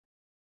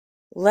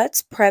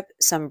Let's prep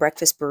some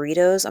breakfast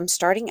burritos. I'm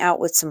starting out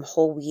with some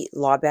whole wheat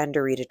La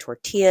Banderita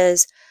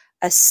tortillas,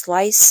 a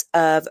slice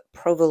of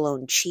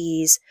provolone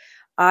cheese.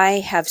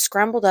 I have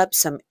scrambled up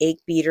some egg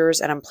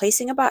beaters and I'm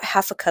placing about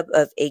half a cup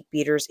of egg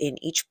beaters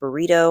in each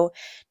burrito.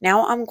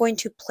 Now I'm going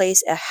to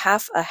place a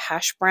half a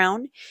hash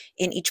brown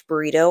in each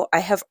burrito. I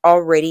have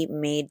already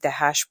made the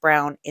hash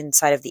brown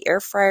inside of the air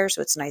fryer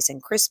so it's nice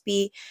and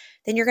crispy.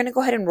 Then you're going to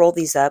go ahead and roll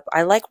these up.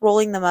 I like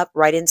rolling them up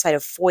right inside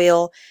of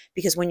foil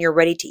because when you're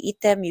ready to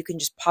eat them, you can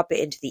just pop it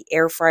into the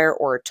air fryer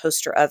or a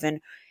toaster oven,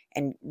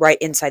 and right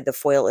inside the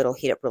foil, it'll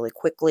heat up really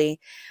quickly.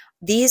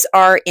 These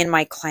are in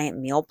my client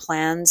meal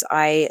plans.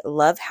 I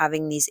love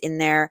having these in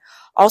there.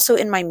 Also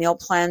in my meal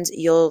plans,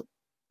 you'll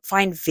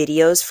find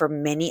videos for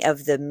many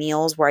of the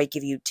meals where I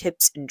give you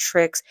tips and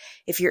tricks.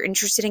 If you're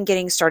interested in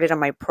getting started on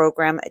my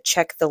program,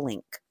 check the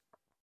link.